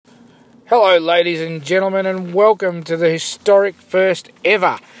Hello ladies and gentlemen, and welcome to the historic first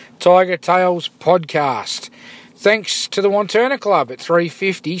ever Tiger Tales podcast. Thanks to the Wantirna Club at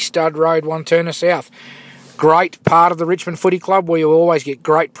 350 Stud Road, Wantirna South. Great part of the Richmond Footy Club where you always get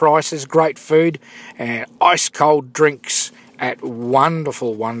great prices, great food and ice cold drinks at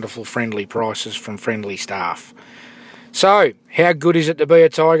wonderful, wonderful friendly prices from friendly staff. So, how good is it to be a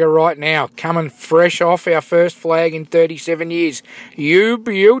Tiger right now? Coming fresh off our first flag in 37 years. You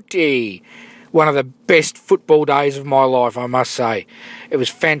beauty! One of the best football days of my life, I must say. It was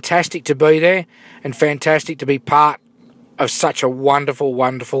fantastic to be there and fantastic to be part of such a wonderful,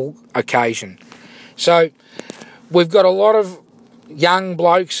 wonderful occasion. So, we've got a lot of young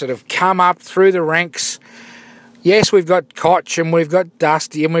blokes that have come up through the ranks. Yes, we've got Koch and we've got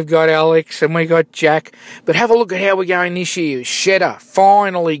Dusty and we've got Alex and we've got Jack. But have a look at how we're going this year. Shedder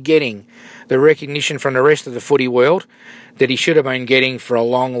finally getting the recognition from the rest of the footy world that he should have been getting for a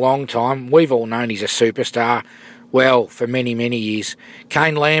long, long time. We've all known he's a superstar, well, for many, many years.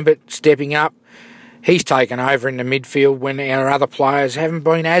 Kane Lambert stepping up. He's taken over in the midfield when our other players haven't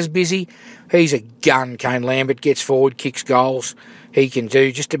been as busy. He's a gun, Kane Lambert. Gets forward, kicks goals. He can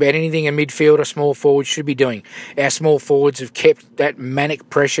do just about anything a midfield or small forward should be doing. Our small forwards have kept that manic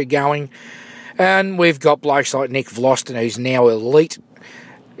pressure going. And we've got blokes like Nick Vlosten, who's now elite.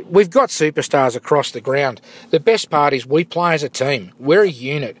 We've got superstars across the ground. The best part is we play as a team. We're a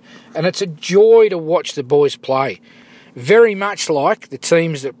unit. And it's a joy to watch the boys play. Very much like the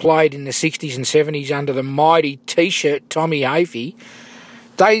teams that played in the 60s and 70s under the mighty T-shirt Tommy Hafey.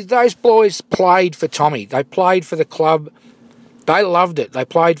 Those boys played for Tommy. They played for the club. They loved it. They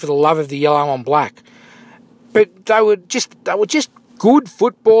played for the love of the yellow and black. But they were just good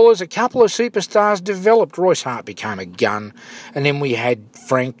footballers. A couple of superstars developed. Royce Hart became a gun. And then we had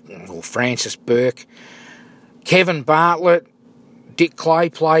Francis Burke, Kevin Bartlett, Dick Clay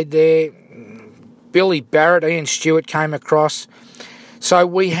played there, Billy Barrett, Ian Stewart came across. So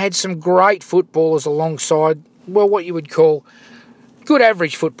we had some great footballers alongside, well, what you would call good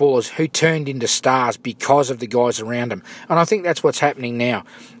average footballers who turned into stars because of the guys around them. And I think that's what's happening now.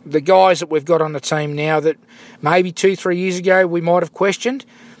 The guys that we've got on the team now that maybe 2-3 years ago we might have questioned,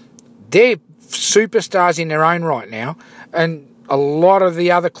 they're superstars in their own right now. And a lot of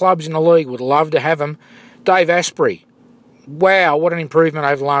the other clubs in the league would love to have them. Dave Asprey, wow, what an improvement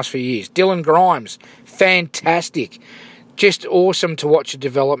over the last few years. Dylan Grimes, fantastic. Just awesome to watch the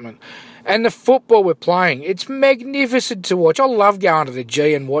development. And the football we're playing, it's magnificent to watch. I love going to the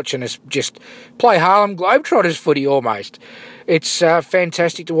G and watching us just play Harlem Globetrotters footy almost. It's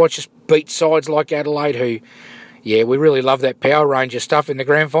fantastic to watch us beat sides like Adelaide who, yeah, we really love that Power Ranger stuff in the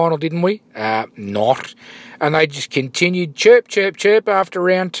grand final, didn't we? Not. And they just continued chirp, chirp, chirp after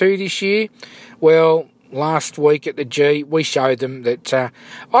round 2 this year. Well, last week at the G, we showed them that,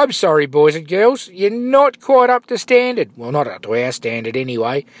 I'm sorry, boys and girls, you're not quite up to standard. Well, not up to our standard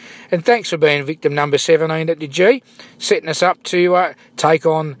anyway. And thanks for being victim number 17 at the G, setting us up to take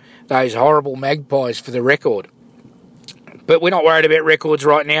on those horrible Magpies for the record. But we're not worried about records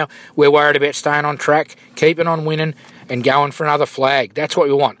right now. We're worried about staying on track, keeping on winning, and going for another flag. That's what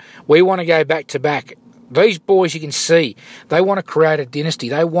we want. We want to go back to back. These boys, you can see, they want to create a dynasty.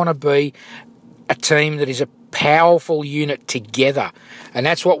 They want to be a team that is a powerful unit together. And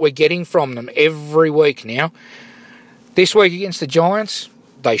that's what we're getting from them every week now. This week against the Giants,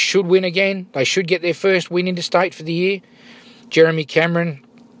 they should win again. They should get their first win interstate for the year. Jeremy Cameron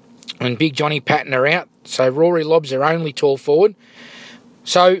and Big Johnny Patton are out. So Rory Lobb's their only tall forward.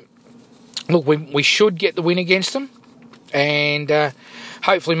 So, look, we should get the win against them. And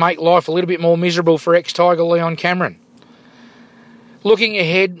hopefully make life a little bit more miserable for ex-Tiger Leon Cameron. Looking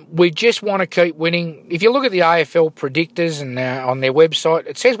ahead, we just want to keep winning. If you look at the AFL predictors and on their website,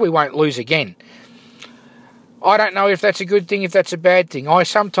 it says we won't lose again. I don't know if that's a good thing, if that's a bad thing. I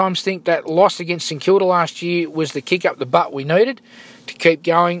sometimes think that loss against St Kilda last year was the kick up the butt we needed to keep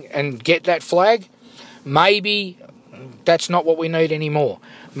going and get that flag. Maybe that's not what we need anymore.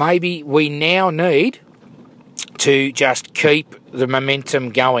 Maybe we now need to just keep the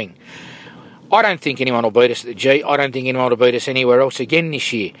momentum going. I don't think anyone will beat us at the G. I don't think anyone will beat us anywhere else again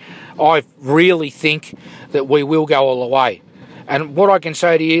this year. I really think that we will go all the way. And what I can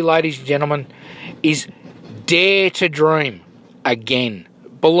say to you, ladies and gentlemen, is dare to dream again.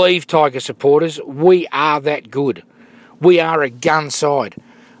 Believe, Tiger supporters, we are that good. We are a gun side.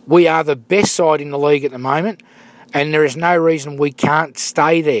 We are the best side in the league at the moment, and there is no reason we can't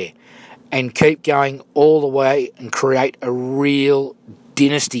stay there and keep going all the way and create a real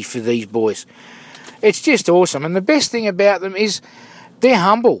dynasty for these boys. It's just awesome. And the best thing about them is they're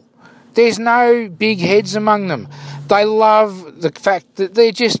humble. There's no big heads among them. They love the fact that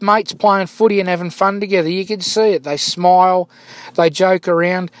they're just mates playing footy and having fun together. You can see it. They smile, they joke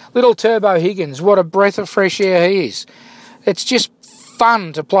around. Little Turbo Higgins, what a breath of fresh air he is. It's just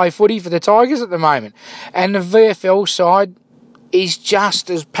fun to play footy for the Tigers at the moment. And the VFL side is just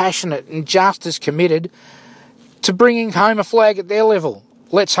as passionate and just as committed to bringing home a flag at their level.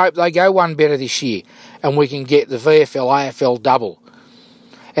 Let's hope they go one better this year and we can get the VFL AFL double.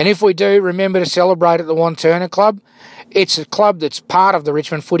 And if we do, remember to celebrate at the Wantirna Club. It's a club that's part of the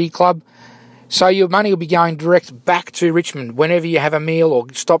Richmond Footy Club, so your money will be going direct back to Richmond whenever you have a meal or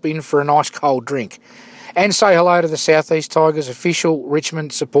stop in for a nice cold drink. And say hello to the South East Tigers official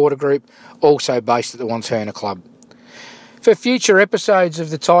Richmond supporter group, also based at the Wantirna Club. For future episodes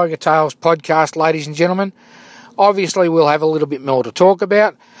of the Tiger Tales podcast, ladies and gentlemen, obviously we'll have a little bit more to talk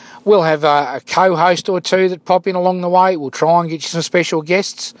about. We'll have a co-host or two that pop in along the way. We'll try and get you some special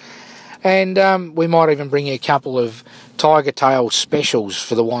guests. And we might even bring you a couple of Tiger Tales specials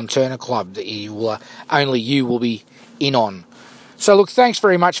for the Wantirna Club that only you will be in on. So look, thanks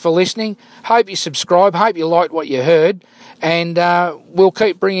very much for listening. Hope you subscribe. Hope you liked what you heard. And we'll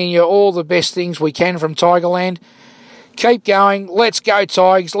keep bringing you all the best things we can from Tigerland. Keep going. Let's go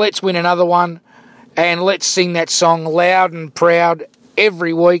Tigers. Let's win another one. And let's sing that song loud and proud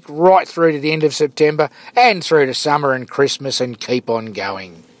every week right through to the end of September and through to summer and Christmas and keep on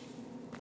going.